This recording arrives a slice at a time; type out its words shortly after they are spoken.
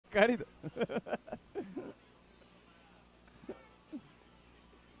かりだ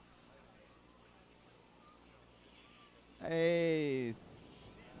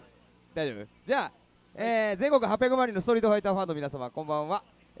大丈夫じゃあ、全国800万人のストリートファイターファンの皆様こんばんは。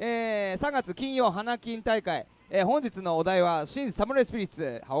3月金曜花金大会、本日のお題は新サムライスピリッ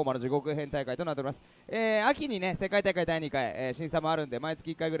ツ覇王丸地獄編大会となっております。秋にね世界大会第2回、新サムあるんで毎月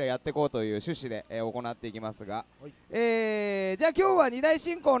1回ぐらいやっていこうという趣旨で、行っていきますが、じゃあ今日は2台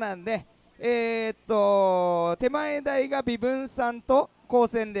進行なんで手前台が微分さんと光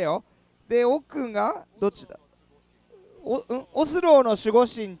線レオで奥がどっちだオスローの守護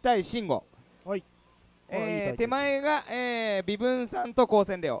神対シンゴ、手前が、微分さんと光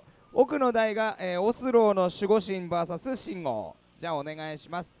線レオ奥の台が、オスローの守護神 VS シンゴ。じゃあお願いし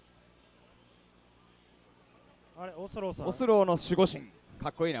ます。あれオスローさんオスローの守護神か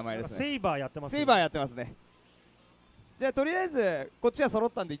っこいい名前ですね。セイバーやってますね。セイバーやってますね。じゃあとりあえずこっちは揃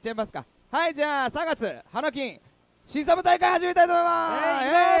ったんでいっちゃいますか。はい、じゃあ3月花金新サム大会始めたいと思いま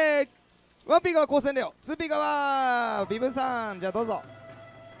す。1P 側光線レオ 2P 側ビブンさん、じゃあどうぞ。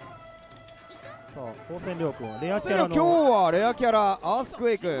さあ光線レオ君はレアキャラの今日はレアキャラアースク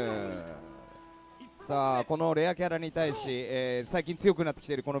エイク。さあこのレアキャラに対し、最近強くなってき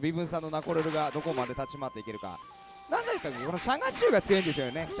ているこのビブンさんのナコルルがどこまで立ち回っていけるか。なんだかこのシャガチュウが強いんです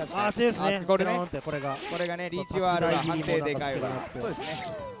よね。確かに強いですね。これねこれがねリーチはあるわ、判定でかいわ。そうです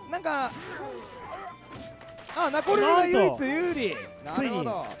ね。なんかナコルルが唯一有利。なるほ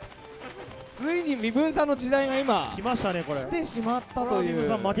ど。ついに身分差の時代が今来ましたね。これ来てしまったという。身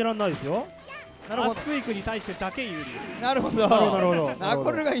分差負けられないですよ。アースクエイクに対してだけ有利。なるほど。ナ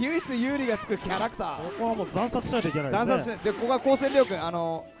コルルが唯一有利がつくキャラクター。ここはもう惨殺しないといけないですね。惨殺しない。でここは光線レオ君しっ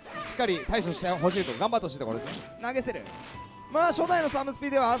かり対処してほしいと頑張ってほしいところですね。投げせる。まあ初代のサムス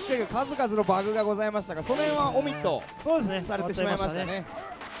ピではアースクエイク数々のバグがございましたが、その辺はオミットされてしまいましたね。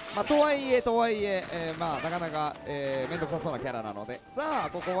まあとはいえ、まあなかなか面倒くさそうなキャラなので、さあ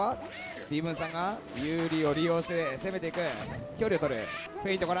ここはビーブンさんが有利を利用して攻めていく。距離を取る。フ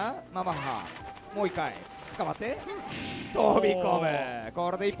ェイントからママハもう一回捕まって飛び込む。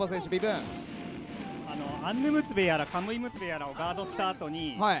これで一歩選手ビーブン。アンヌムツベやらカムイムツベやらをガードした後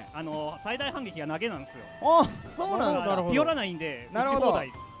に、はい、最大反撃が投げなんですよ。あ、そうなんですか。ピオらないんで。なるほど。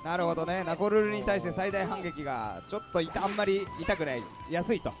なるほどね。ナコルルに対して最大反撃がちょっとあんまり痛くない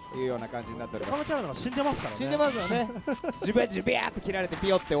安いというような感じになっております。他のキャラが死んでますからね。死んでますよね。ジュベジュベーって切られてピ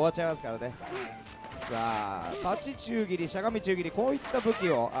ヨって終わっちゃいますからね。さあ立ち中切りしゃがみ中切り、こういった武器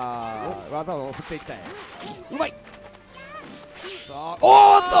を技を振っていきたい。うまい。さあ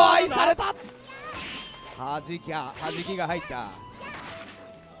おーっと愛された。弾きが入った。さ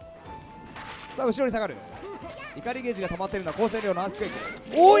あ後ろに下がる。怒りゲージが溜まってるのは光線量のアースクエイク。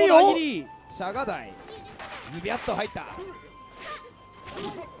おいよシャガダイズビャッと入った。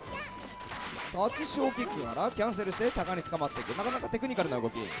立ち小キックからキャンセルして高に捕まっていく。なかなかテクニカルな動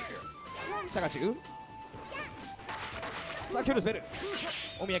き。シャガチュウ。さあキュルスペル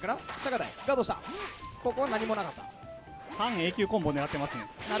お見合いからシャガダイガードした。ここは何もなかった。半永久コンボ狙ってますね。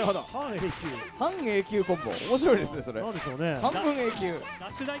なるほど。半永久コンボ面白いですね。それなんでしょうね。半分永久ダ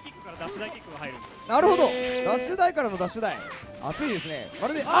ッシュ大キックからダッシュ大キックが入るんです。なるほど。ダッシュ台からのダッシュ台熱いですね。ま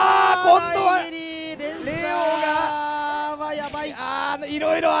るで今度はレオがやばい。い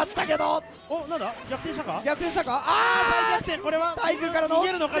ろいろあったけど、お、なんだ逆転したか。逆転したか。大逆転。これは対空からの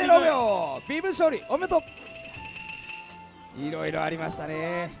0秒ビーブ勝利おめでとう。いろいろありました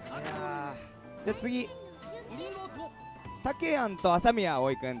ね。じゃあ次タケヤンと朝宮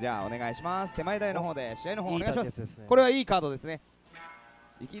葵くん、じゃあお願いします。手前台の方で試合の方お願いします。これはいいカードですね。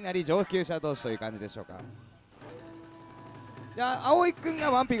いきなり上級者同士という感じでしょうか。じゃあ葵くん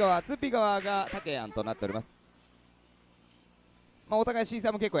が1P 側 2P 側がタケヤンとなっております。まあお互い C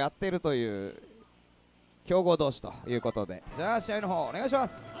サム結構やっているという強豪同士ということで、じゃあ試合の方お願いしま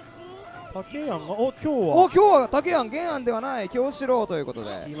す。タケヤンが今日はタケヤン原案ではない京志郎ということ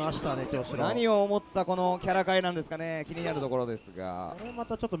で来ましたね。京志郎何を思ったこのキャラ界なんですかね。気になるところですが、これま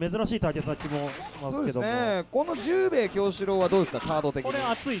たちょっと珍しい対決な気もしますけども。この10兵衛京志郎はどうですかカード的に。これ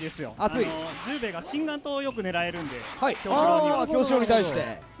熱いですよ。熱い。10兵衛が心眼とよく狙えるんで、はい、京志郎に対し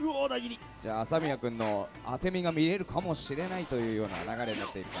てうお大切り。じゃあ朝宮君の当て身が見れるかもしれないというような流れにな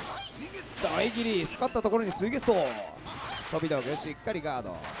っているか。大切りスカったところに水ゲスト飛び道具しっかりガー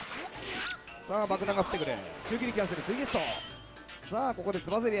ド。さあ爆弾が降ってくる。中切りキャンセル水ゲスト。さあここでつ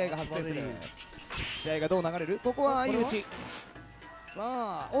ばぜり合いが発生する。試合がどう流れる。ここは相打ち。さ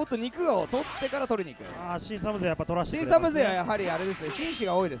あおっと肉を取ってから取りに行く。新サム勢やっぱ取らしてくれ新サム勢はやはりあれですね、紳士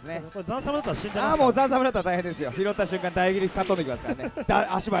が多いですね。これザンサムだったら死んでます。もうザンサムだったら大変ですよ。拾った瞬間大切りかっ飛んできますからね。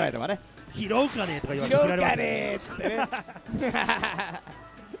足払いとかね。拾うかねとか言われて拾うかねーっつってね。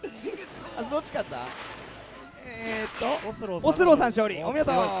どっち勝った？オスロオスローさん勝利。お見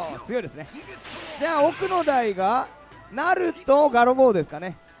事。強いですね。じゃあ奥の台がナルとガロボーですか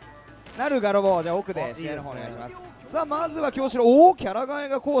ね。ナルガロボー、じゃあ奥で試合の方お願いします。さあまずは京志郎、おおキャラ替え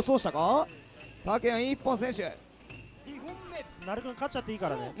が功を奏したか。竹谷一本選手。なるくん勝っちゃっていいか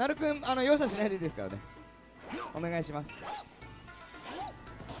らね。なるくん容赦しないでいいですからね。お願いします。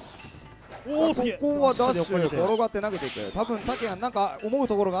おおすげえ。ここはダッシュ転がって投げていく。多分竹谷なんか思う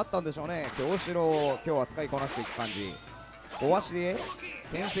ところがあったんでしょうね。京志郎を今日は使いこなしていく感じ。小足で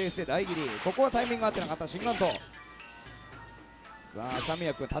牽制して大切り。ここはタイミングが合ってなかった新眼と。さあ三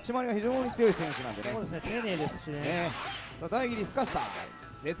宮君立ち回りが非常に強い選手なんでね。そうですね、丁寧ですしね。さあ大切りすかした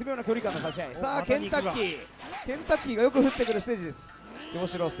絶妙な距離感の差し合い。さあケンタッキーがよく降ってくるステージです。京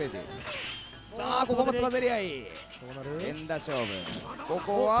志郎ステージ。さあここもつばぜり合い。連打勝負。こ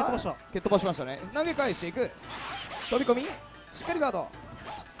こは蹴っ飛ばしましたね。投げ返していく。飛び込みしっかりガード。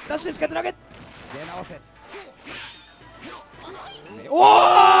ダッシュで使って投げ。出直せ。おお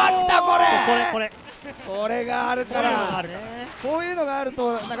来たこれがあるからこういうのがある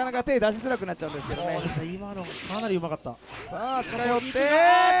となかなか手出しづらくなっちゃうんですけどね。そうですね、今のかなりうまかった。さあ近寄って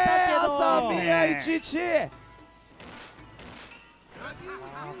朝宮11。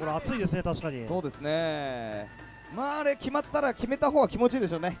これ熱いですね、確かに。そうですね。まああれ決まったら決めた方は気持ちいいで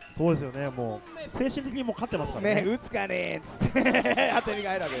しょうね。そうですよね、もう精神的にもう勝ってますからね。打つかねーっつって当て身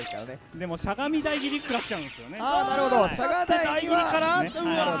が入るわけですからね。でもしゃがみ台切り食らっちゃうんですよね。ああなるほど。しゃが台切りからね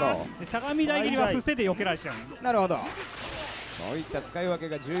なるほど。でしゃがみ台切りは伏せで避けられちゃう。なるほど。そういった使い分け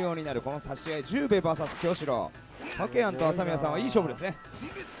が重要になるこの差し合い。10兵 VS 京志郎。竹谷と朝宮さんはいい勝負ですね。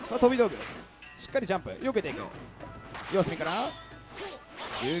さあ飛び道具しっかりジャンプ避けていく。四隅から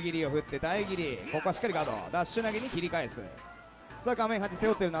夕霧を振って大切り。ここはしっかりガードダッシュ投げに切り返す。さあ画面端背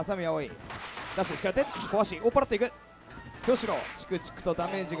負ってるの朝宮多い。ダッシュ力当て壊し追っ払っていく京志郎。チクチクとダ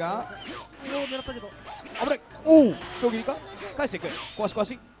メージが狙ったけど危ない。おお将棋か返していく。壊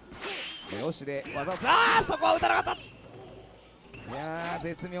しよしで技をそこは打たなかった。いやー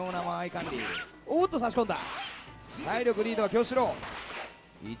絶妙な間合い管理。おっと差し込んだ。体力リードは京志郎。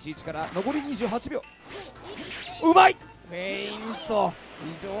11から残り28秒。うまいフェイント。非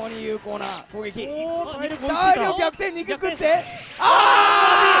常に有効な攻撃。体力逆転肉食って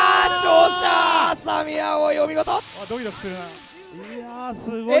勝者朝宮葵お見事。ドキドキするな。いやー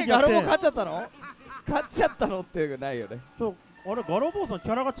すごいガロボ逆転。勝っちゃったのっていうないよね。あれガロボーさんキ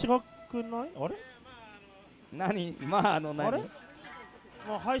ャラが違くない？あれ何あれ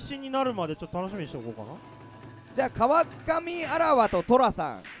まあ配信になるまでちょっと楽しみにしておこうかな。じゃあ川上あらわと寅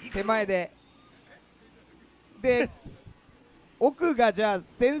さん手前で奥がじゃあ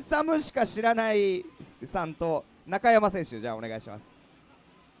センサムしか知らないさんと中山選手、じゃあお願いします。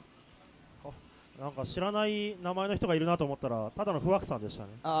なんか知らない名前の人がいるなと思ったらただの不惑さんでしたね。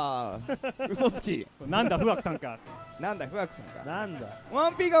ああ嘘つきなんだ不惑さんか。なんだ不惑さんか。なんだ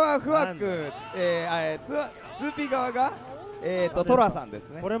 1P 側不惑、2P 側が寅さんです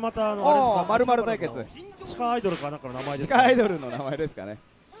ね。これまたあれですか、丸々対決。地下アイドルかなんかの名前ですか。地下アイドルの名前ですかね。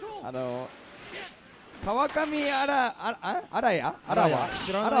川上あら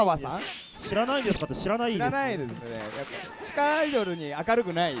わさん知らないんですかって知らないです。知らないですね。地下アイドルに明る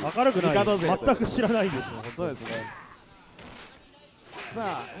くない。全く知らないですよ。そうですね。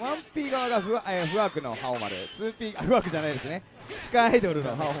さあ 1P 側が不惑のハオマル、 2P 不惑じゃないですね。地下アイドル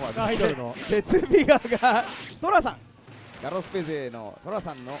のハオマル、地下アイドルので 2P 側がトラさん、ガロスペ勢のトラ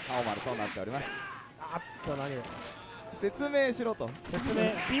さんのハオマルとなっております。説明しろと。説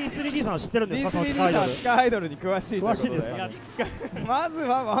明 B3D さんは知ってるんですか。 B3D さんは地下アイドルに詳しいということで、まず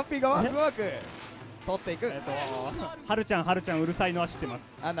は 1P 側不惑取っていく。はるちゃんうるさいのは知ってます。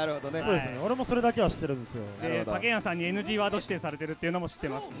なるほどね。そうですね、俺もそれだけは知ってるんですよ。で竹谷さんに NG ワード指定されてるっていうのも知って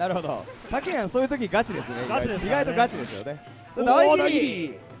ます。なるほど。竹谷そういう時ガチですね。ガチですね。意外とガチですよね。大切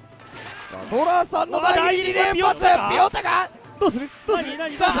り。さあトラさんの大切り連発。ピオタかどうする安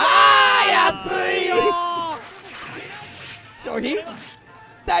いよ商品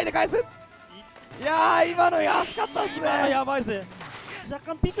台で返す。いやー今の安かったっすね。やばいっすね。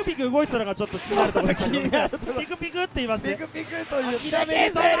若干ピクピク動いてたのがちょっと気になるところですけど、ピクピクって言いますね。ピクピクというダ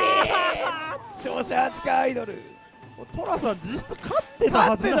メージ勝者地下アイドル。トラさん実質勝ってた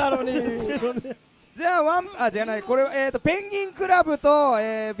はずなのに。じゃあじゃない、これペンギンクラブと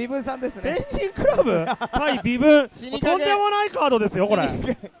ビブンさんですね。ペンギンクラブ対ビブン、とんでもないカードですよこれ。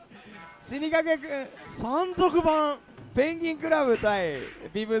死にかけくん山賊版ペンギンクラブ対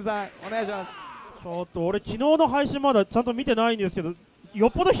ビブンさんお願いします。ちょっと俺昨日の配信まだちゃんと見てないんですけど、よ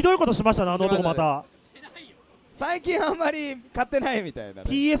っぽどひどいことしましたね、あの男また。最近あんまり買ってないみたいなね。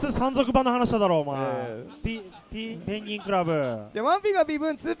 PS 山賊版の話だろお前、ペンギンクラブ。じゃあ1ピガ微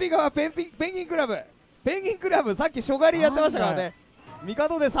分2ピガはペンギンクラブ。ペンギンクラブさっき初狩りやってましたからね。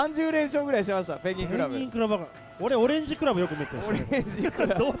帝で30連勝ぐらいしました。ペンギンクラブ。ペンギンクラブが俺オレンジクラブよく見てる。オレンジクラ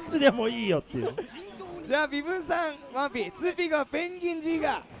ブどっちでもいいよっていう。じゃあ微分3 1ピ2ピガペンギン G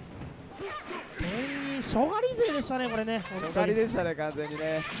がペンギン初狩り勢でしたねこれね。初狩りでしたね完全に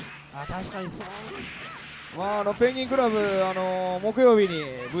ね。あ確かにそう。まあペンギンクラブ木曜日に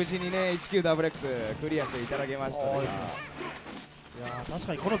無事にね 19XX クリアしていただけましたね。そうですね。いや確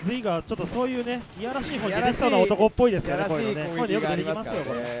かにこのズイがちょっとそういうねいやらしい方に出てきそうな男っぽいですよね。こういうのね。こういうのよく出てきますよ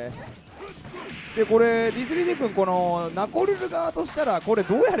これ。でこれ D3D 君このナコルル側としたらこれ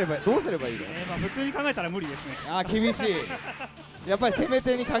どうすればいいの？まあ普通に考えたら無理ですね。あ厳しい。やっぱり攻め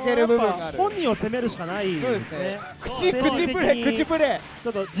手に欠ける部分がある。本人を攻めるしかないですね。そうですね。口プレちょ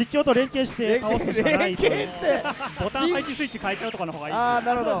っと実況と連携して倒すしかないという。連携してボタン配置スイッチ変えちゃうとかの方がいいですよ。ああ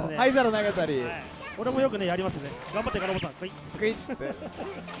なるほど。灰皿投げたり。俺もよくねやりますね。頑張ってガラボさんクイックイッつって。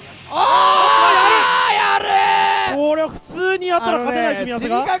ああやる。これは普通にやったら勝てない組み合わせ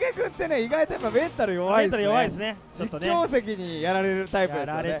が。死にかけ君ってね意外とやっぱメンタル弱いですね。メンタル弱いですね。ちょっとね。実況席にやられるタイプですよ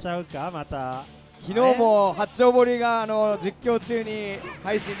ね。やられちゃうかまた。昨日も八丁堀が実況中に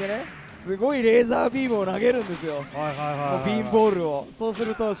配信でねすごいレーザービームを投げるんですよ。ビーンボールを。そうす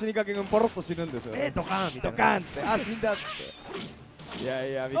ると死にかけ君ポロッと死ぬんですよね。ドカンみたいな。ドカンっつって死んだっつって。いや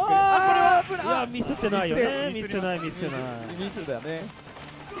いやびっくり。いやミスってないよね。ミスってないミスだね。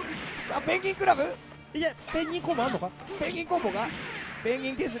さあペンギンクラブ。いやペンギンコンボあんのか。ペンギンコンボがペン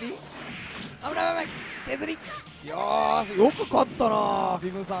ギン削り。危ない削り。よーしよく勝ったなビ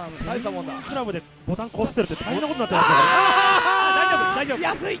ブさん。大したもんだ。クラブでボタンこすってるって大変なことになってますよ。大丈夫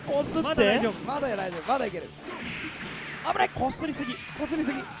安い。こすってまだ大丈夫。まだいける。危ない。こすりすぎ。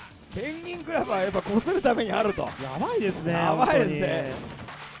ペンギンクラブはやっぱこするためにあると。やばいですね。やばいですね。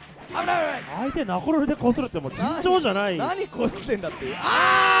危ない相手ナコルルでこするってもう尋常じゃない。何こすってんだっていう。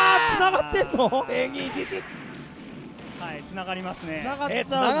繋がってんの。ペンギン11。はい繋がりますね。繋が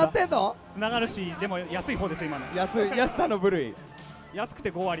ってんの。繋がるしでも安い方です今の。安さの部類。安くて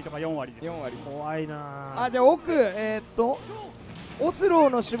5割とか4割です。4割。怖いな。じゃあ奥オスロー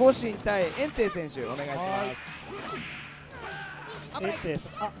の守護神対エンテイ選手お願いします。エンテイ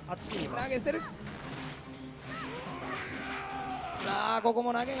あっちに投げ捨てる。さあここ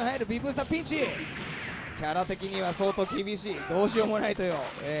も投げが入る。ビブさんピンチ。キャラ的には相当厳しい。どうしようもないとよ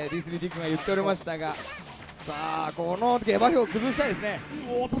D3D 君が言っておりましたが、さあこの下馬評を崩したいですね。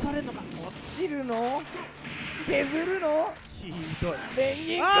落とされるのか。落ちるの削るの。ひどい。ペン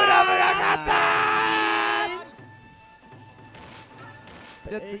ギンクラブが勝った。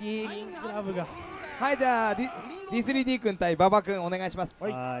じゃあ次クラブが。はいじゃあ D3D 君対馬場君お願いします。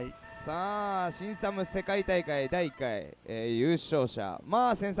はい。さあ新サム世界大会第1回、優勝者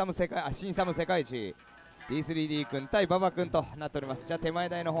新サム世界一 D3D 君対馬場君となっております。じゃあ手前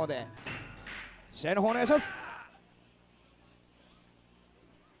台の方で試合の方お願いします。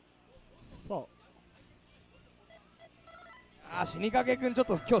さあ死にかけ君ちょっ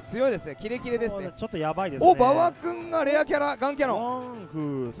と今日強いですね。キレキレですね。ちょっとやばいですね。馬場君がレアキャラガンキャノ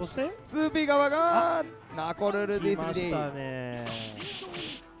ン。そして 2P 側がナコルル D3D。来ましたね。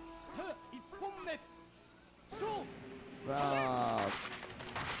さあ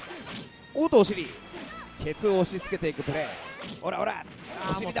お尻ケツを押し付けていくプレー。おら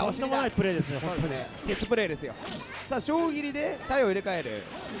お尻だ。とんでもないプレーですね。本当にケツプレーですよ。さあ小切りで体を入れ替える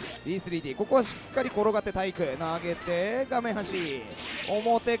D3D。 ここはしっかり転がって体育投げて画面端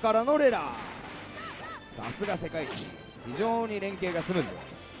表からのレラー。さすが世界一。非常に連携がスムーズ。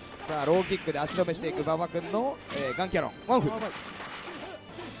さあローキックで足止めしていく馬場君の、ガンキャノンワンフ。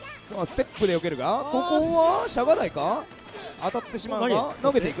さあステップで避けるがここはシャガ台か。当たってしまうが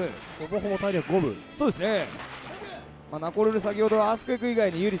投げていく。ほぼほぼ体力5分。そうですね。ナコルル先ほどはアスクエク以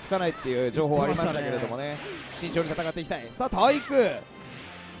外に有利つかないっていう情報ありましたけれどもね、慎重に戦っていきたい。さあ体育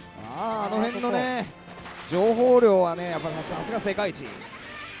あの辺のね情報量はねやっぱさすが世界一。危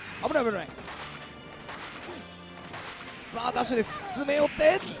ない。さあダッシュで詰め寄っ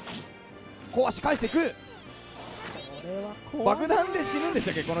て壊し返していく。爆弾で死ぬんでし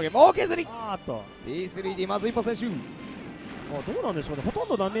たっけこのゲーム。大削り。D3D まず一歩選手。どうなんでしょうね。ほとん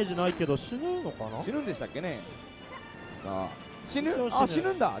どダメージないけど死ぬのかな。死ぬんでしたっけね。さあ死ぬ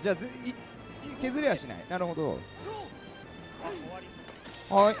んだ。じゃあ削りはしない。なるほど。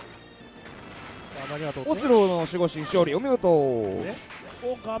はい。オスローの守護神勝利お見事。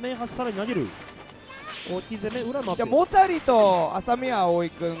画面端さらに投げる。大きい攻め裏のじゃあモサリと浅宮葵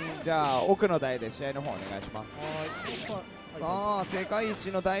君、じゃあ奥の台で試合の方お願いします。さあ世界一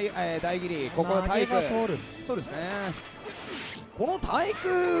の大切り、ここは体育。そうですね、この体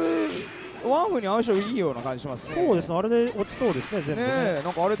育ワンフに相性いいような感じしますね。そうですね、あれで落ちそうですね、全部ね。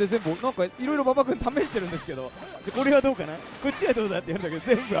なんかあれで全部なんかいろいろ馬場君試してるんですけど、これはどうかな、こっちはどうだってやるんだけ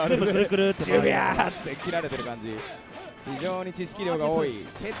ど、全部あれでくるくるってジュビャーって切られてる感じ。非常に知識量が多い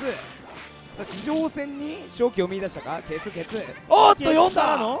ケツ。さあ地上戦に勝機を見出したか、ケツ。おっと読ん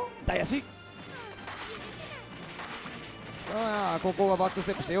だの大足。さあここはバックス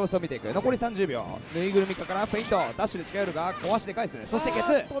テップして様子を見ていく。残り30秒、ぬいぐるみかからフェイント、ダッシュで近寄るが壊して返す。そしてケ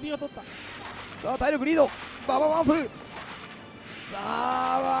ツ。飛びが取った。さあ体力リード、ババワンフ。さ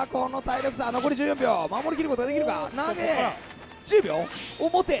あこの体力差、残り14秒、守りきることができるか。投げ10秒、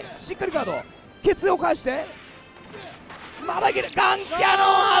表しっかりガード、ケツを返してまだいける。ガンキャ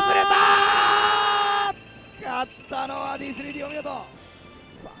ノン外れた。勝ったのは D3D、 お見事。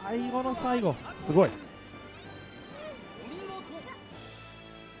最後の最後すごい。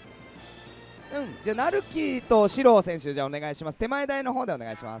じゃあナルキとシロー選手、じゃあお願いします。手前台の方でお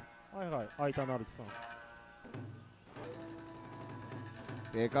願いします。はいはい、空いたナルキさん。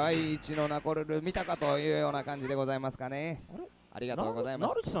世界一のナコルル見たかというような感じでございますかね。ありがとうございます。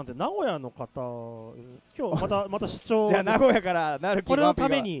ナルキさんって名古屋の方、今日また出張じゃあ名古屋からナルキ、これのた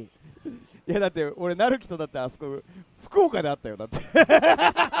めに。いやだって俺ナルキとだってあそこ福岡であったよ、だって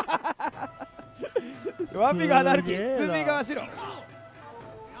ワンピがナルキ、ツービが白。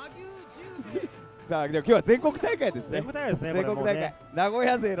さあじゃあ今日は全国大会ですね。全国大会ですね。全国大会、名古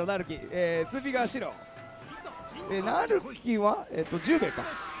屋勢のナルキ、ツービが白。ナルキは10名か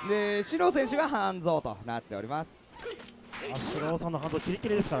で、シロー選手が半蔵となっております。シローさんのハンドキレキ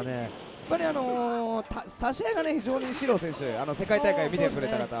レですからね。やっぱり差し合いがね、非常にシロー選手、世界大会見てくれ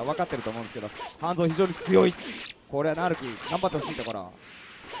た方分かってると思うんですけど、半蔵非常に強い。これはナルキ頑張ってほしいところ。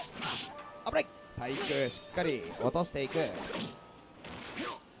危ない、体育しっかり落としていく。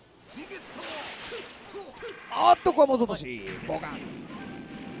あっとここはもぞとしボカン。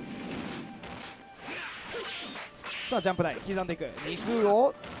さあジャンプ台刻んでいく、肉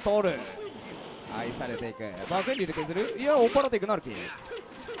を取る、愛されていく、バークエンリーで削る、いや追っ払っていくナルキ。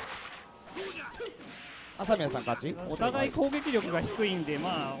朝宮さん勝ち。お互い攻撃力が低いんで、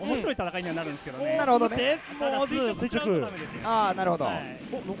まあ面白い戦いにはなるんですけどね。なるほどね。モズ垂直。ああなるほど。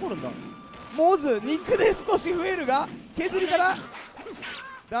残るんだ。モズ肉で少し増えるが削りから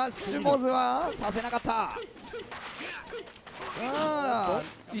ダッシュモズはさせなかった。さあ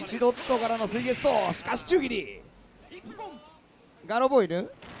1ドットからの水月と、しかし中切りガロボイ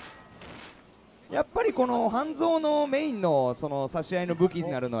ル。やっぱりこの半蔵のメインのその差し合いの武器に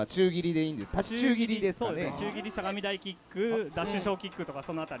なるのは中切りでいいんです。立ち中切りですかね。中切り、しゃがみ台キック、ダッシュ小キックとか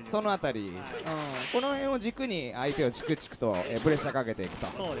そのあたりです。そのあたり、この辺を軸に相手をチクチクとプレッシャーかけていくと。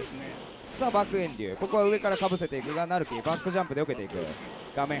そうですね。さあバック遠流、ここは上からかぶせていくがナルキバックジャンプで受けていく。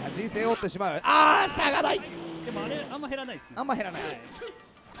画面端背負ってしまう。ああしゃがない。でもあれあんま減らないですね。あんま減らない、危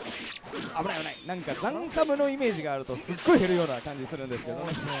ない危ない。なんかザンサムのイメージがあるとすっごい減るような感じするんですけど、危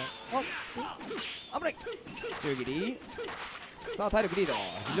ない。中切り。さあ体力リード、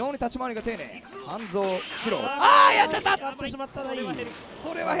非常に立ち回りが丁寧。半蔵白、ああやっちゃった。やってしまったらいい。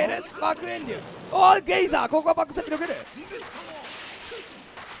それは減る。バック遠流、おおゲイザー、ここはバックセットで受ける。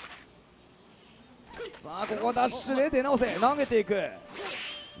さあここはダッシュで出直せ、投げていく、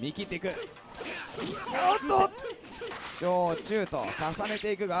見切っていく。おっと小中と重ね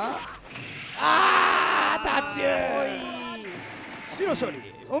ていくが、あータッチュ白勝利、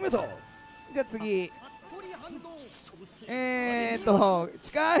おめでとう。じゃあ次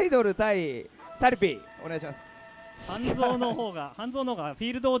地下アイドル対サリピーお願いします。半蔵の方がフィ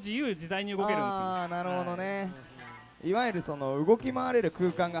ールドを自由自在に動けるんですよ。ああなるほどね、いわゆるその動き回れる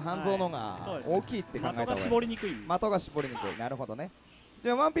空間が半蔵のが大きいって考えた方がいい。的が絞りにくい。的が絞りにくい。なるほどね。じ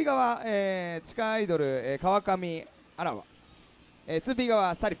ゃあ 1P 側、地下アイドル、川上あらわ、2P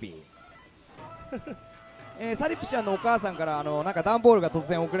側サリピーサリピちゃんのお母さんからなんか段ボールが突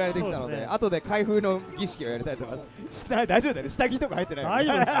然送られてきたので、後で開封の儀式をやりたいと思います。大丈夫だよね、下着とか入ってない。大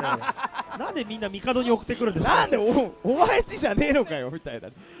丈夫ですね。なんでみんな帝に送ってくるんですか。なんでお前ちじゃねえのかよみたいな。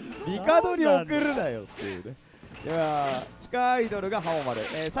帝に送るなよっていうね。では地下アイドルがハオマル、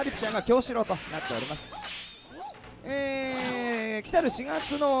サリピちゃんが京城となっております。来たる4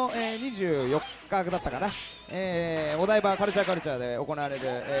月の、24日だったかな、お台場カルチャーで行われる、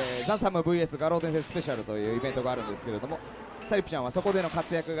ザンサム VS ガローデンフェススペシャルというイベントがあるんですけれども、サリピちゃんはそこでの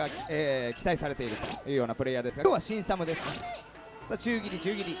活躍が、期待されているというようなプレイヤーですが、今日は新サムですね。さあ中切り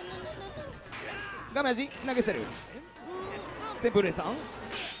画面端投げせるセンプレさん。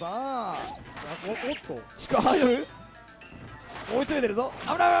さあおっと近い、追い詰めてるぞ。危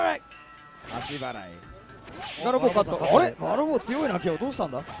ない危ない。足払い。ガロボカット。あれガロボ強いな今日。どうした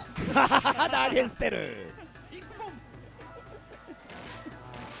んだ。投げ捨てる。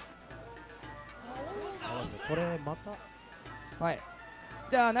これまたはい。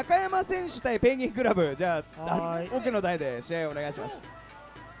じゃあ中山選手対ペンギンクラブ、じゃあはい奥の台で試合をお願いします。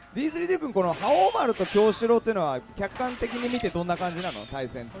 D3D 君、この覇王丸と京志郎っていうのは客観的に見てどんな感じなの、対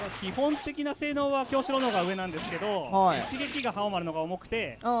戦。これは基本的な性能は京志郎の方が上なんですけど、はい、一撃が覇王丸の方が重く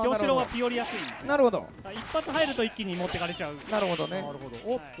てあー京志郎はピオりやすいんですね。なるほど。一発入ると一気に持ってかれちゃう。なるほどね。なるほど。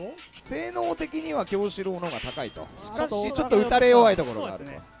おっと、性能的には京志郎の方が高いと。しかしちょっとちょっと打たれ弱いところがあると。そ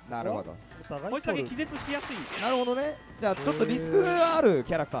うですね。なるほど。お互いこいつだけ気絶しやすいんです。なるほどね。じゃあちょっとリスクがある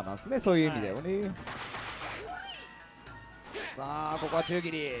キャラクターなんですね、そういう意味ではね。さあここは中切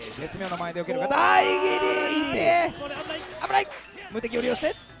り、絶妙な前で受けるが大切りいってこれ危ない危ない。無敵を利用し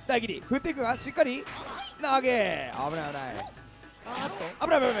て大切り振っていくがしっかり投げ、危ない危ないあーっと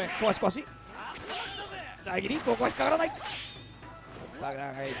危ない危ない、壊し壊し大切り、ここは引っかからない。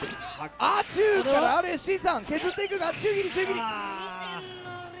あ中からあれ新さん削っていくが中切り中切り、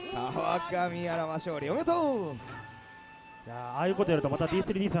川上アラマ勝利おめでとう。いやー、ああいうことやるとまた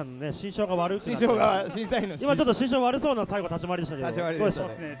D3D さんのね心象が悪くなって、師匠が審査員の今ちょっと心象悪そうな最後立ち回りでしたけど、立ち回りどうでしょう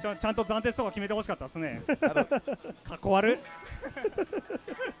でしたね。そうですね。ちゃんと暫定スコア決めてほしかったですね。かっこ悪い。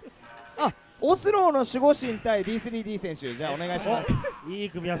あ、オスローの守護神対 D3D 選手、じゃあお願いします。いい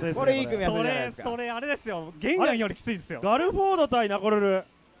組み合わせですね。これいい組み合わせそじゃないですか。れあれですよ。ゲンガンよりきついですよ。ガルフォード対ナコルル、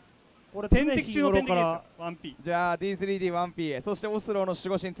これ天敵中の天敵ですよ。からワンピ。じゃあ D3D1P へ、そしてオスローの守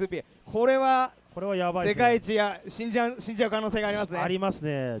護神 2P へ、これはこれはやばい世ですね。界一や死んじゃう可能性がありますね。あります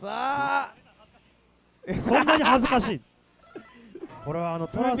ね。さあそんなに恥ずかしい。これは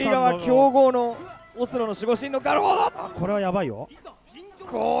トラさ 2P ん側の強豪のオスローの守護神のガルフォーこれはやばいよ。ド、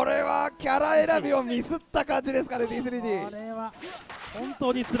これはキャラ選びをミスった感じですかね。 D3D これは本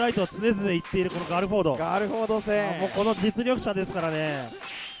当に辛いと常々言っているこのガルフォード。ガルフォード戦、もうこの実力者ですからね。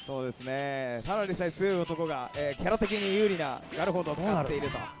そうですね、ただでさえ強い男が、キャラ的に有利なガルフォードを使っている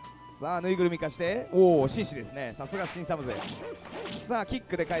と。さあぬいぐるみ化して、おお紳士ですね、さすが新サム勢。さあキッ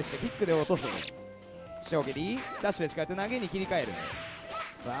クで返してキックで落とす、小蹴りダッシュで近寄って投げに切り替える。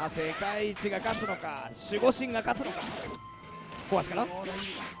さあ世界一が勝つのか守護神が勝つのか、壊しかな、か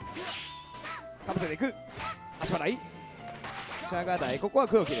ぶせていく、足払いシャガダイ、ここは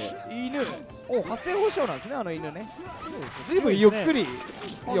空を切る犬、お発生保障なんですね、あの犬ね。ずいぶんゆっくり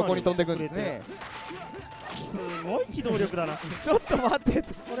横に飛んでいくんですね。すごい機動力だな。ちょっと待って、こ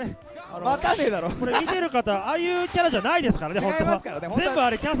れ待たねえだろ。これ見てる方、ああいうキャラじゃないですからね、本当は違いますからね、本当は全部あ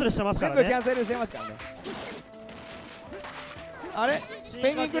れキャンセルしてますからね。全部キャンセルしてますからね。あれ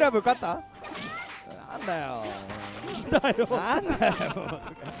ペンギンクラブ勝った？なんだよだよ。なんだよ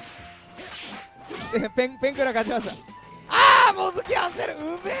ペンクラ勝ちました。ああもうキャンセル、う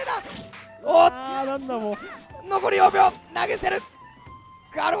めえな。おっあーなんだもう。残り4秒投げ捨てる、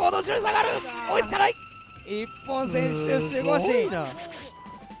ガルフォード後ろに下がる、追いつかない。一本選手守護神、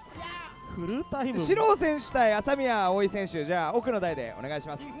フルタイム。四郎選手対朝宮葵選手、じゃあ奥の台でお願いし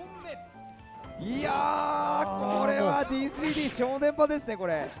ます。いやーこれは D3D 正電波ですね。こ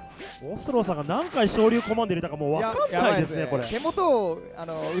れオスローさんが何回昇竜コマンド入れたかもう分かんないですね。これ手元を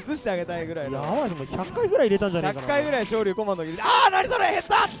映してあげたいぐらいの。やばい、もう100回ぐらい入れたんじゃないかな。100回ぐらい昇竜コマンド入れて、ああ何それ、減っ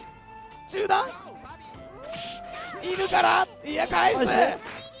た、中断、犬からいや返す、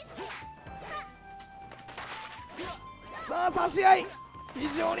さあ差し合い、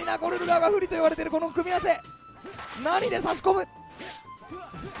非常にナコルル側が不利と言われているこの組み合わせ、何で差し込む、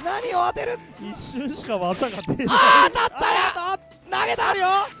何を当てる、一瞬しか技が出ない。あー当たったや、投げた、あるよ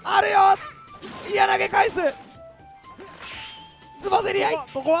あるよ、いや投げ返す、つばぜり合い、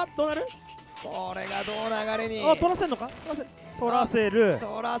ここはどうなる。これがどう流れに取らせんのか。取らせる。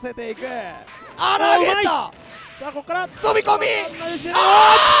取らせていく、あら投げた、さあここから飛び込み、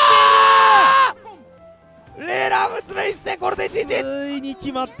あレーラー娘一戦、これで1-1、ついに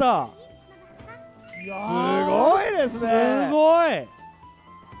決まった。いやすごいですね、すごい。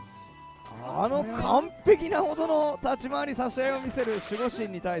完璧なほどの立ち回り差し合いを見せる守護神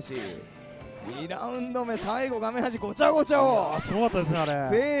に対し、2ラウンド目最後画面端ごちゃごちゃをすごかったですね、あ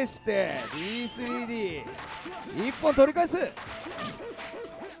れ。制して D3D 一本取り返す、う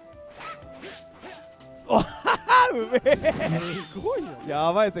めえ、すごいよ。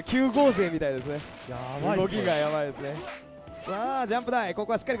やばいですね、9号勢みたいですね、やばいっすね。動きがやばいですね。さあジャンプ台、こ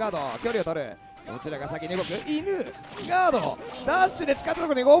こはしっかりガード、距離を取る、どちらが先に動く、犬ガードダッシュで近づくと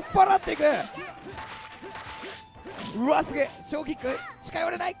ころに追っ払っていく、うわすげえ、小キック近寄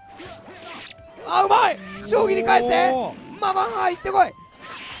れない、あうまい、将棋に返してママンハ行ってこい、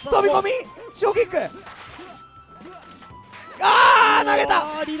飛び込み小キック。あー投げ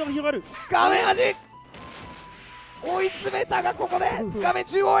た。リードが広がる。画面端追い詰めたが、ここで画面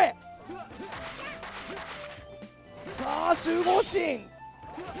中央へ。さあ集合シーン、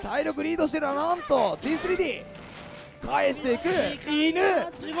体力リードしてるのはなんと D3D 返していく。犬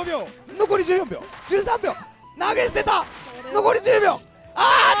15秒、残り14秒13秒、投げ捨てた。残り10秒。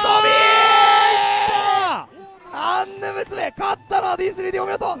あー飛びーアンヌムツメ勝ったのは D3D。 お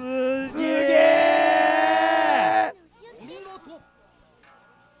見事。すげえ。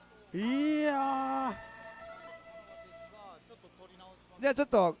いやじゃあちょっ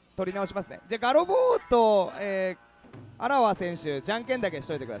と取り直しますね。じゃあガロボーと、アラワ選手じゃんけんだけし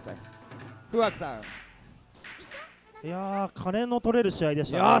といてください。フワクさん。いやー、金の取れる試合で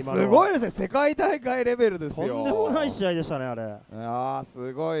したね。いやーすごいですね。世界大会レベルですよ。とんでもない試合でしたね、あれ。いやー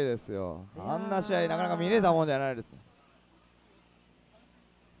すごいですよ。あんな試合なかなか見れたもんじゃないですね。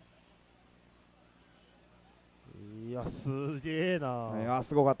いや、すげえな。いやー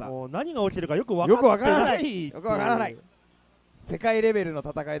すごかった。もう何が起きてるかよく分よくかってわからなないい。よくわからない。世界レベルの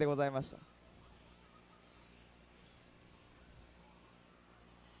戦いでございました。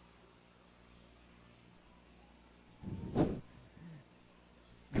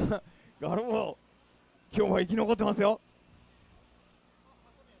ガロボ今日は生き残ってますよ。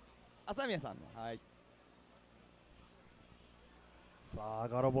朝宮さんね。はい。さあ、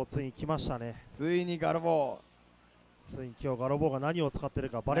ガロボついに来ましたね。ついにガロボついに今日ガロボが何を使ってる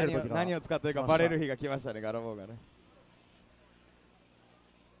かバレる時が。何を使ってるかバレる日が来ましたね。ガロボがね。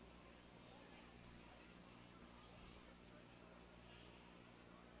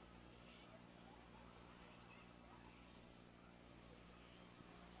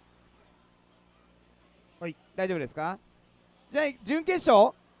はい、大丈夫ですか。じゃあ準決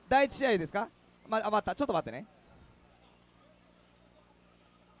勝第1試合ですか。待った、ちょっと待ってね。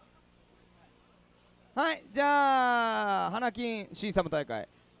はい、じゃあ花金シーサム大会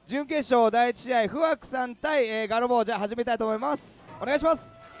準決勝第1試合、フワクさん対、ガロボー。じゃあ始めたいと思います。お願いしま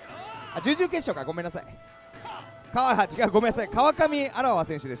す。準々決勝か、ごめんなさい。違う、ごめんなさい。川上アラワ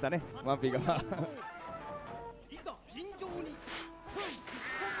選手でしたね、ワンピーが。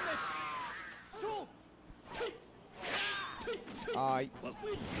はい。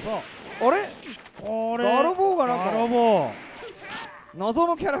さあれこれガロボーがなんかガロボー謎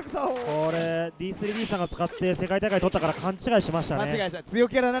のキャラクターをこれ D3D さんが使って世界大会取ったから勘違いしましたね。間違いした。強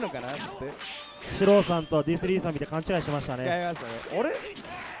キャラなのかなっつってシローさんと D3D さん見て勘違いしましたね。違いましたね。あれ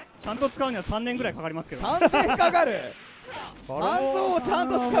ちゃんと使うには3年ぐらいかかりますけど、3年かかる。半蔵をちゃん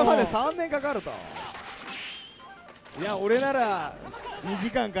と使うまで3年かかると。いや俺なら2時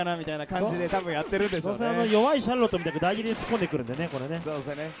間かなみたいな感じで多分やってるんでしょうどうせね。弱いシャルロットみたく大切に突っ込んでくるんでね、これね。そうで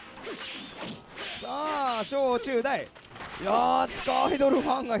すね。さあ小中大、いやー地下アイドルフ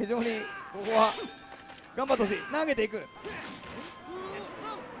ァンが非常にここは頑張ってほしい。投げていく。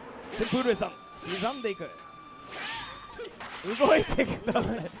センプールエさん刻んでいく。動いてくだ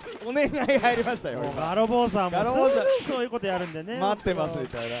さい。お願い入りましたよ。ガロボーさんガロボーさんもそういうことやるんでね。待ってますみ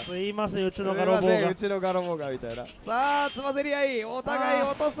たいな。すいません、うちのガロボーが。うちのガロボーがみたいな。さあつませり合い、お互い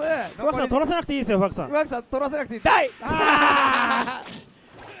落とす。フワクさん取らせなくていいですよ、フワクさん。フワクさん取らせなくていい。大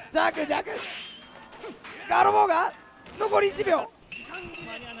ジャクガロボーが残り1秒。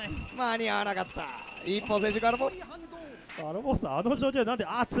間に合わなかった。一本選手ガロボー。ガロボーさん、あの状況でなんで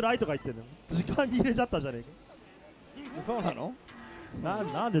辛いとか言ってんの。時間に入れちゃったじゃねえか。そうなの。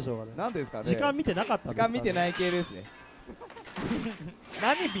なんでしょうかね。なんですかね。時間見てなかったんですかね。時間見てない系ですね。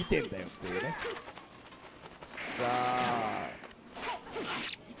何見てんだよっていうね。さあ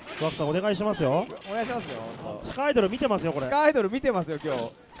フワクさんお願いしますよ。お願いしますよ。地下アイドル見てますよ、これ。地下アイドル見てますよ今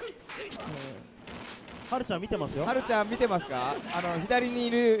日。はるちゃん見てますよ。はるちゃん見てますか。左に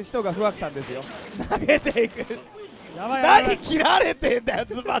いる人がフワクさんですよ。投げていく。やばい。何切られてんだよ。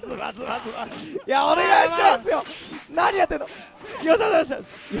ズバズバ。いやお願いしますよ。何やってんの。よしよし。よ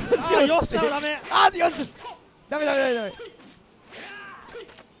っしゃ、ダメ。よし。ダメ。ガ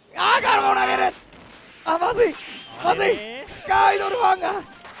ロボ投げる。まずい。地下アイドルファンが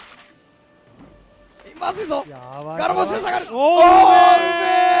まずいぞ。ガロボ後ろ下がる。おお、うめ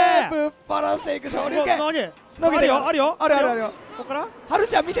え。ぶっ放していく昇竜拳。投げてよ。あるよ。ここからはる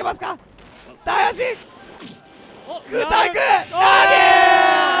ちゃん見てますか。大足具体く投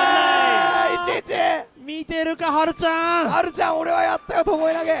げ1-1。見てるか、はるちゃん。はるちゃん俺はやったよ、とも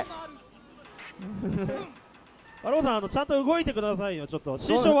え投げ。ガロボさん、ちゃんと動いてくださいよ。ちょっと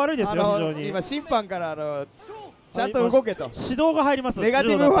心象悪いですよ、非常に。今審判からちゃんと動けと指導が入ります。ネガテ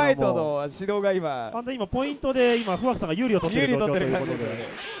ィブファイトの指導が今ポイントでフワクさんが有利を取っている状況ということで、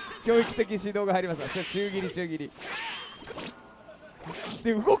教育的指導が入ります。中切り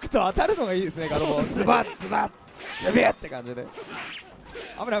で動くと当たるのがいいですね。ガロボズバッズバッズビュって感じで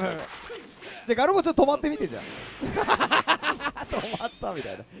危ない危ない危ない。じゃあガロボちょっと止まってみて。じゃあ止まったみ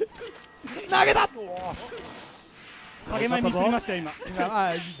たいな。投げた。影前ミスりましたよ今。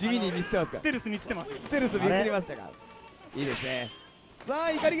あ地味にミスってますか。ステルスミスってます。ステルスミスりましたか。いいですね。さ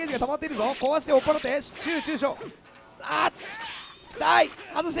あ怒りゲージが溜まっているぞ。壊して追っ払って中中小大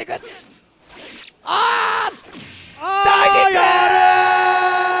外していく。大決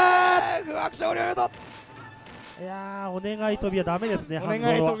不惑勝利と。いやーお願い飛びはダメですね。お願い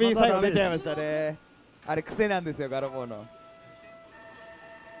飛び最後出ちゃいましたね。あれ癖なんですよガロボーの。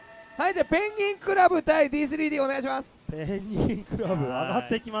はいじゃあペンギンクラブ対 D3D お願いします。ペンギンクラブ上がっ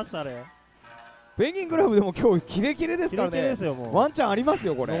てきましたね。ペンギンクラブでも今日キレキレですからね。キレキレですよもう。ワンチャンあります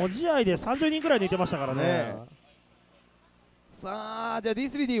よこれ。5試合で30人くらい抜いてましたからね。さあじゃあ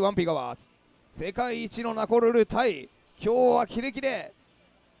D3D ワンピガワーツ世界一のナコルル対今日はキレキレ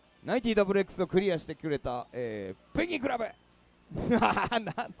 90WX をクリアしてくれた、ペンギンクラブあ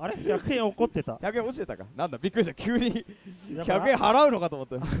れ100円怒ってた。100円落ちてたか。なんだびっくりした。急に100 100円払うのかと思っ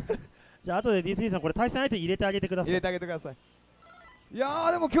たじゃあ後で D3 さんこれ対戦相手入れてあげてください。入れてあげてください。いや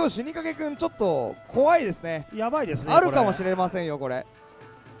ーでも今日死にかけくんちょっと怖いですね。やばいですね。あるかもしれませんよこれ。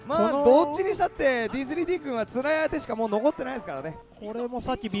まあどっちにしたって D3D 君はつらい相手しかもう残ってないですからね。これも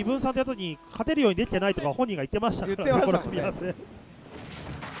さっき微分さんとやった時に勝てるようにできてないとか本人が言ってましたからね。言ってましたもんねこの組み合わせ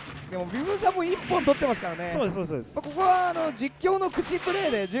でも微分さんも1本取ってますからね。そうですそうです。ここは実況の口プレ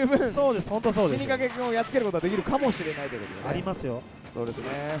ーで十分そうです本当そうです。死にかけ君をやっつけることができるかもしれないということで、ね、ありますよ。そうですね。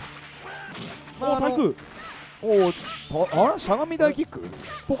まあ対空あれしゃがみ大キックっ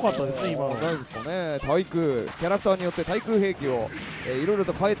ぽかったですね今の。ないですかね。対空キャラクターによって対空兵器を、いろいろ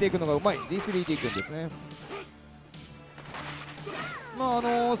と変えていくのがうまい D3D 君ですね。まあ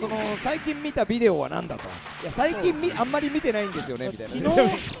その最近見たビデオは何だと。いや最近あんまり見てないんですよねみたいな。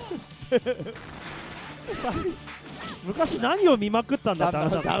昔何を見まくったんだって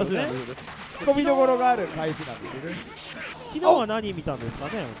話なんですよね。ツッコミどころがある開始なんですよね。昨日は何見たんですか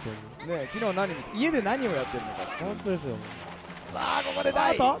ね本当に。ね昨日何見て家で何をやってるのか。本当ですよ。さあここで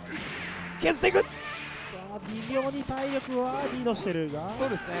大削っていく。さあ微妙に体力はリードしてるが。そう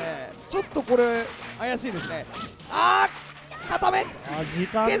ですね。ちょっとこれ怪しいですね。固め時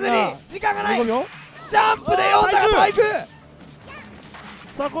間が削り時間がない。15秒ジャンプで4打が対空。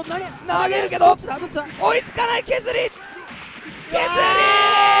さあこれ投げるけど追いつかない。削り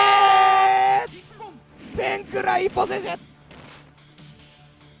ペンクラ一歩選手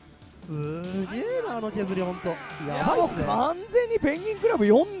すげえなあの削り本当。やばいっすね。完全にペンギンクラブ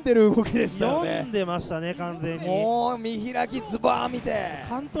読んでる動きでしたよね。読んでましたね完全に。もう見開きズバー見て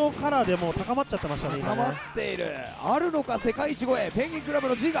関東カラーでもう高まっちゃってましたね今ね。高まっている。あるのか世界一超えペンギンクラブ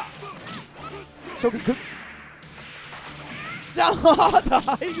の G が初期じゃあ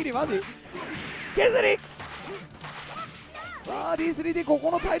大切りマジ削り。さあ D3D ここ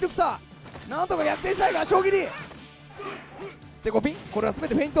の体力差なんとか逆転したいが将棋にで5ピン。これは全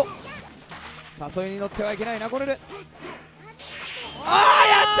てフェイント。誘いに乗ってはいけないなこれで。やっ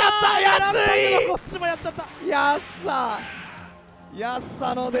ちゃった安い。こっちもやっちゃった。安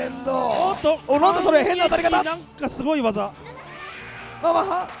さの伝道。なんだそれ変な当たり方。なんかすごい技。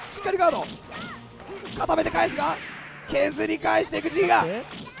しっかりガード固めて返すが削り返していく G が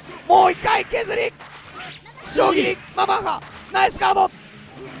もう一回削り将棋にナイスガード。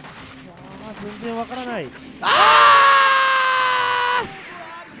全然わからない。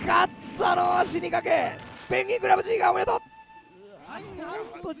勝ったのは死にかけペンギンクラブ G がおめでとう。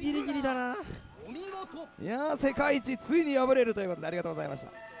ほんとギリギリだな。いやー世界一ついに敗れるということでありがとうございました。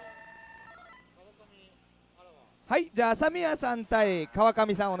はいじゃあ朝宮さん対川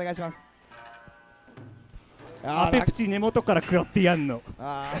上さんお願いします。ペプチ根元から食らってやんの。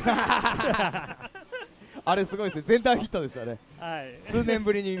あれすごいですね。全体ヒットでしたね。はい。数年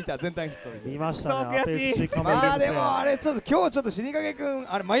ぶりに見た全体ヒット見ましたね。悔しい。まあでもあれちょっと今日ちょっと死にかけく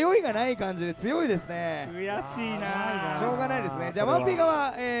んあれ迷いがない感じで強いですね。悔しいな。しょうがないですね。じゃあワンピー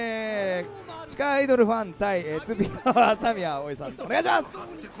側地下アイドルファン対ツビ側朝宮葵さんお願いします。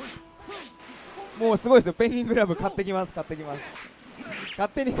もうすごいですよ。ペンギンクラブ買ってきます。勝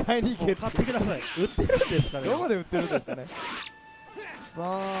手に買いに行け。買ってください。売ってるんですかね。どこで売ってるんですかね。さ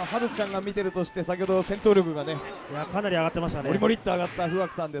あはるちゃんが見てるとして先ほど戦闘力がねいやかなり上がってましたね。モリモリっと上がった不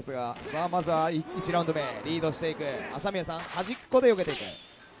惑さんですが、さあまずは1ラウンド目リードしていく朝宮さん端っこで避けていく。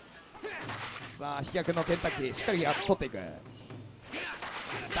さあ飛脚のケンタッキーしっかり取っていく。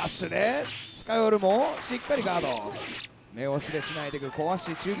ダッシュで近寄るもしっかりガード目押しでつないでいく。壊し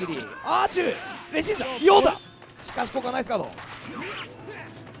中切り中レシーザ4だ。しかしここはナイスガード。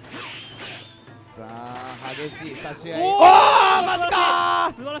さあ激しい差し合い。おーおーマジか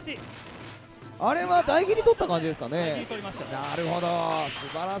ー。素晴らしい。あれは台切り取った感じですか大切にね。取りました。なるほど、素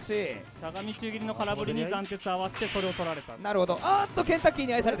晴らしい。しゃがみ中切りの空振りに斬鉄合わせてそれを取られた。なるほど。あーっとケンタッキー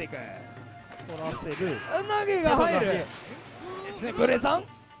に愛されていく。取らせる。投げが入る手ですね。ブレさん。さ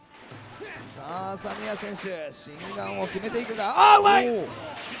あサミヤ選手心眼を決めていくが、あーうまい。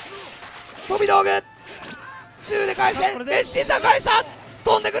飛び道具中で返してレッシンさん返した。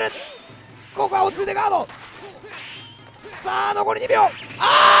飛んでくる。ここは落ち着いてガード。さあ残り2秒。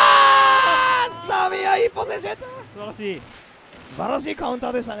あーサミヤ一歩選手。素晴らしい。素晴らしいカウンタ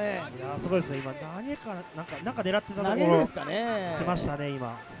ーでしたね。いやーすごいですね。今投げからなんか狙ってたところ投げですかね。来ましたね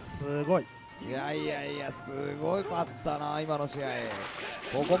今。すごい。いやいやいやすごかったな今の試合。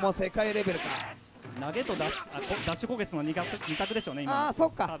ここも世界レベルか。投げとダッシュ虎月の2択でしょうね今。ああそ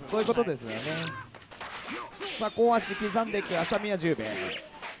っか、そういうことですよね。さあ小足刻んでいく朝宮十兵衛。さ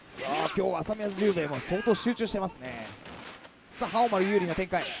あ今日は朝宮十兵衛も相当集中してますね。さあ羽尾丸有利な展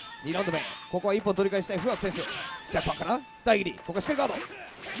開。2ラウンド目、ここは1本取り返したい不惑選手。ジャッパンから大切り、ここはしっかりガード。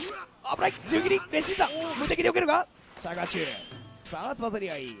危ない、銃切りレシーザー無敵で避けるがシャガ中。さあつばぜ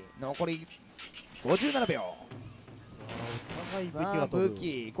り合い残り57秒。お互い武器さあが飛ぶ。武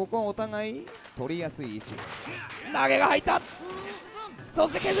器、ここはお互い取りやすい位置。投げが入った。そ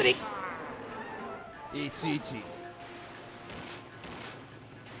して削り11。さ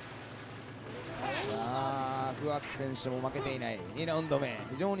あ不惑選手も負けていない。2ラウンド目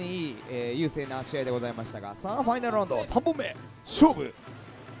非常にいい、優勢な試合でございましたが、さあファイナルラウンド3本目勝負。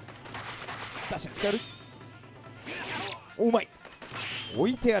ダッシュに使える。おうまい、置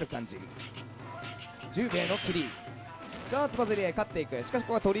いてある感じ。10兵衛の切り。さあつばぜり合い勝っていく。しかしこ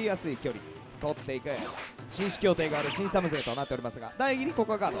こは取りやすい距離取っていく。紳士協定がある新サム勢となっておりますが、大切りこ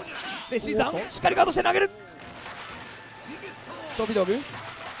こはガード。レシーザンしっかりガードして投げる。飛び道具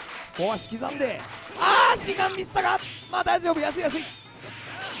小足刻んで、ああ志願ミスったが、まあ大丈夫、安い安い。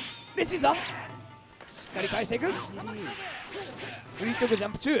レシーザンしっかり返していく。垂直ジャ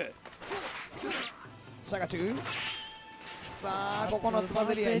ンプ中。シャガ中。さあここのつば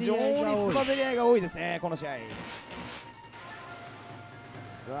ぜり合い、非常につばぜり合いが多いですねこの試合。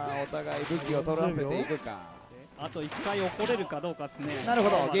さあお互い武器を取らせていくか。あと1回怒れるかどうかですね。なるほ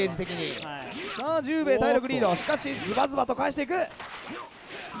ど、ゲージ的に。はい、さあ10兵衛体力リード。しかしズバズバと返していく。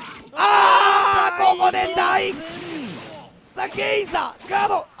あーここで大。さあゲイザーガー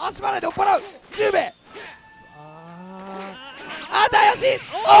ド足払いで追っ払う10兵衛。あー大足。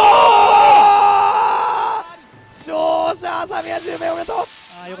おお勝者朝宮10兵衛おめでとう。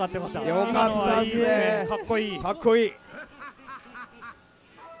あーよかったよかった。よかったですね今のはいいですね。かっこいい。かっこいい。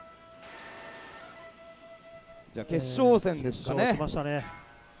じゃあ決勝戦ですかね。来ましたね。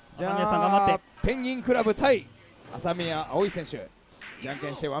じ朝宮さん頑張ゃあって。ペンギンクラブ対朝宮葵選手、じゃんけ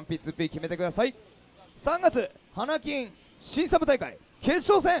んして 1P2P 決めてください。3月花金新サブ大会決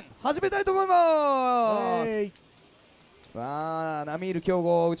勝戦始めたいと思います。さあ並みいる強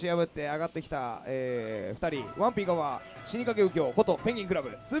豪を打ち破って上がってきた、2人。 1P 側死にかけ右京ことペンギンクラ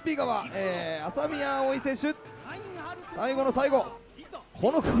ブ、 2P 側、朝宮葵選手。最後の最後、こ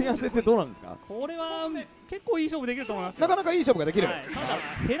の組み合わせってどうなんですか。これは結構いい勝負できると思いますよ。なかなかいい勝負ができる、はい、ただ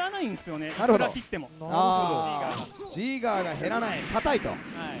減らないんですよね。なるほどいくら切っても。ジーガーが減らない、硬いと。はい、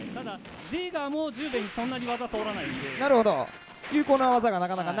ただジーガーも10兵衛にそんなに技通らないんで。なるほど、有効な技がな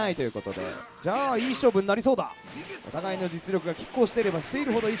かなかないということで、じゃあいい勝負になりそうだ。お互いの実力が拮抗していればしてい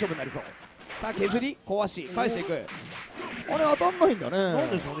るほどいい勝負になりそう。さあ削り壊し返していく。あれ当たんないんだね。なん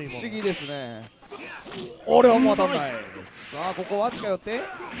でしょうね今の。不思議ですね。俺はもう当たんない。さあここは近寄って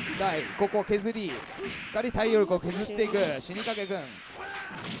台、ここ削りしっかり体力を削っていく死にかけ軍。いや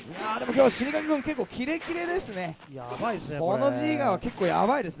ーでも今日死にかけ軍結構キレキレですね。やばいですね。このジーガーは結構や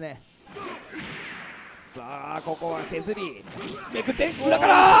ばいですね。さあここは削りめくって裏か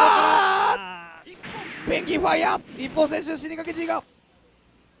らペンギンファイヤー一本選手死にかけジーガー。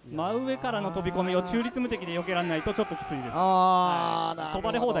真上からの飛び込みを中立無敵で避けられないとちょっときついです。ああ、はい、飛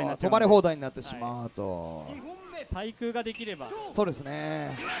ばれ放題になっちゃう。飛ばれ放題になってしまうと、対空ができれば。そうです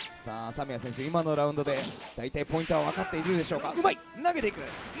ね。さあ朝宮選手今のラウンドで大体ポイントは分かっているでしょうか。うまい投げていく。さ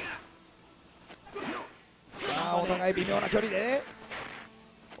あお互い微妙な距離で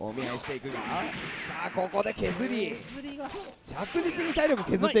お見合いしていくが、さあここで削り着実に体力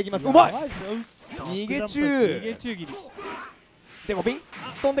削っていきます。うまい逃げ中逃げ中切りでコピン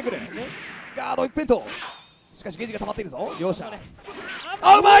飛んでくる。ガード一辺倒。しかしゲージが溜まっているぞ両者。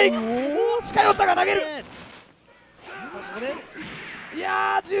あうまい近寄ったが投げる。い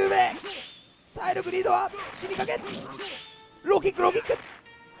やー10名体力リードは死にかけ。ローキックローキック。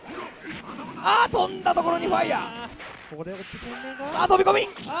あー飛んだところにファイヤー。ここで落ち込めがさあ飛び込み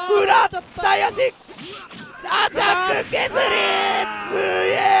裏大足ジャック削りつ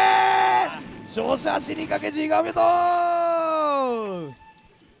え勝者死にかけ G がおめでとう。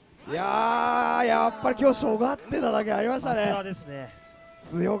いやー、やっぱり今日しょがってただけありましたね。さすがですね。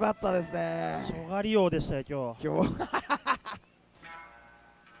強かったですね。しょがりようでしたよ今日。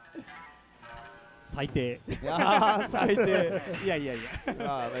最低。いやー最低。いやいやいや、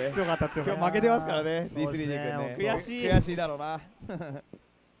まあね、強かった強かった。今日負けてますからね、そうです D3 ねでいくね。悔しい悔しいだろうな。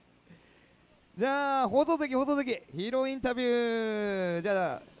じゃあ放送席ヒーローインタビュー、じ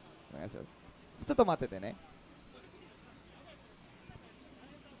ゃあお願いします。ちょっと待っててね。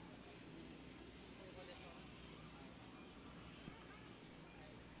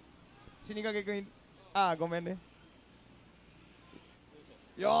死にかけくん、ごめんね。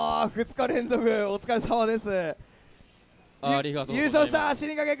いやー、2日連続お疲れ様です。ありがとうございます。優勝した死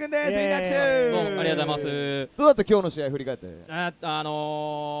にかけくんです。みんな拍手。どうもありがとうございます。どうだった今日の試合振り返って。な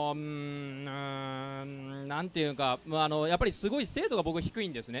んていうか、やっぱりすごい精度が僕低い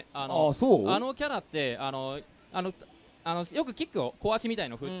んですね。そう。あのキャラってよくキックを小足みたい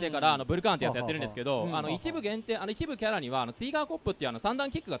の振ってからブルカーンってやつやってるんですけど、一部限定一部キャラにはティーガーコップっていう3段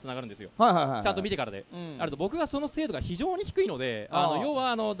キックがつながるんですよ。ちゃんと見てからで。あると僕がその精度が非常に低いので、要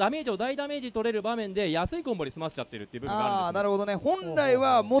は大ダメージ取れる場面で安いコンボに済ませちゃってるっていう部分があるんです。なるほどね。本来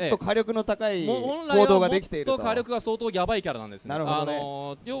はもっと火力の高い行動ができていると。もっと火力が相当やばいキャラなんですね。なるほ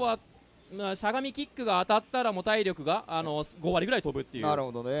どね。要はしゃがみキックが当たったらもう体力が5割ぐらい飛ぶっていう、なる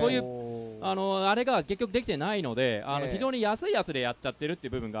ほどね、そういうあれが結局できてないので非常に安いやつでやっちゃってるってい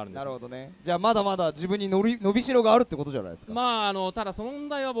う部分があるんです。なるほどね。じゃあまだまだ自分に伸びしろがあるってことじゃないですか。まあただその問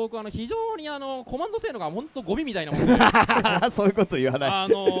題は僕非常にコマンド性能が本当ゴミみたいなもんでそういうこと言わない。なん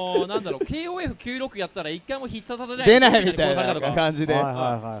だろう KOF96 やったら一回も必殺させない出ないみたいな感じで。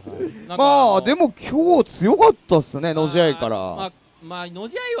まあでも今日強かったっすね、の試合から。まあの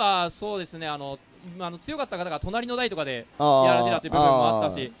試合はそうですね、強かった方が隣の台とかでやられてたっていう部分もあっ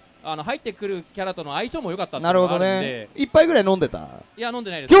たし、入ってくるキャラとの相性も良かったっていうのがあるんで。一杯ぐらい飲んでた？いや飲んで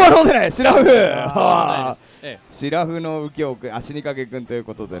ないです。今日は飲んでない。シラフシラフの右京くん、死にかけくんという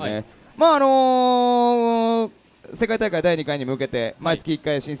ことでね、まあ世界大会第2回に向けて毎月1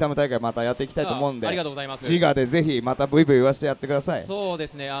回新サム大会またやっていきたいと思うんで、ありがとうございます。自我でぜひまたブイブイ言わしてやってください。そうで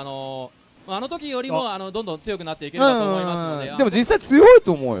すね、あの時よりもどんどん強くなっていければと思いますので。でも実際強い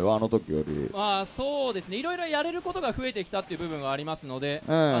と思うよ、あの時より。まあそうですね、いろいろやれることが増えてきたっていう部分がありますので、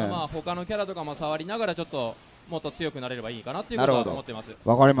他のキャラとかも触りながらちょっともっと強くなれればいいかなっていうことは思ってます。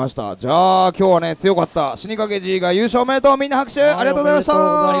わかりました。じゃあ今日はね、強かった死にかけ G が優勝おめでとう。みんな拍手ありがとうございまし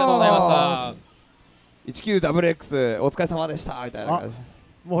た。ありがとうございました。19WX お疲れ様でしたみたいな感じ。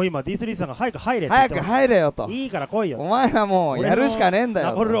もう今 D3 さんが早く入れって言ってます。早く入れよと。いいから来いよ。お前はもうやるしかねえんだよ。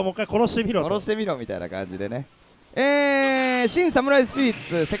ナコルをもう一回殺してみろと。殺してみろみたいな感じでね。新サムライスピリッ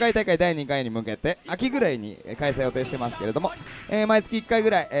ツ世界大会第2回に向けて秋ぐらいに開催予定してますけれども、毎月1回ぐ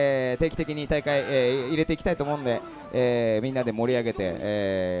らい、定期的に大会、入れていきたいと思うんで、みんなで盛り上げ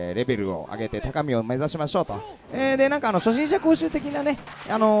て、レベルを上げて高みを目指しましょうと。でなんか初心者講習的なね、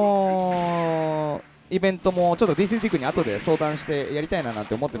イベントもちょっと D3 ティックに後で相談してやりたいななん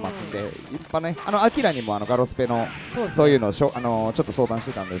て思ってますんで、アキラにもガロスペのそういうのをちょっと相談し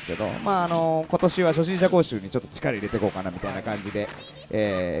てたんですけど、今年は初心者講習にちょっと力入れていこうかなみたいな感じで、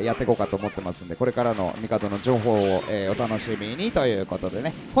やっていこうかと思ってますんで、これからのミカドの情報を、お楽しみにということで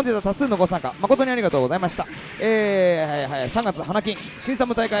ね、本日は多数のご参加誠にありがとうございました。3月花金新サ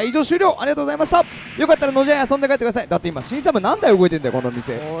ム大会以上終了、ありがとうございました。よかったらのじゃ遊んで帰ってください。だって今新サム何台動いてんだよこの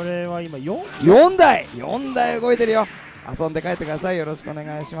店。これは今4台動いてるよ。遊んで帰ってください。よろしくお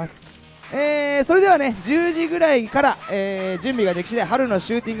願いします。それではね、10時ぐらいから、準備ができ次第春の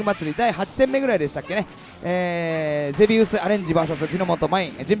シューティング祭り第8戦目ぐらいでしたっけね、ゼビウスアレンジ VS 日の本マイ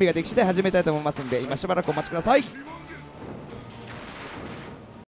ン準備ができ次第始めたいと思いますんで、今しばらくお待ちください。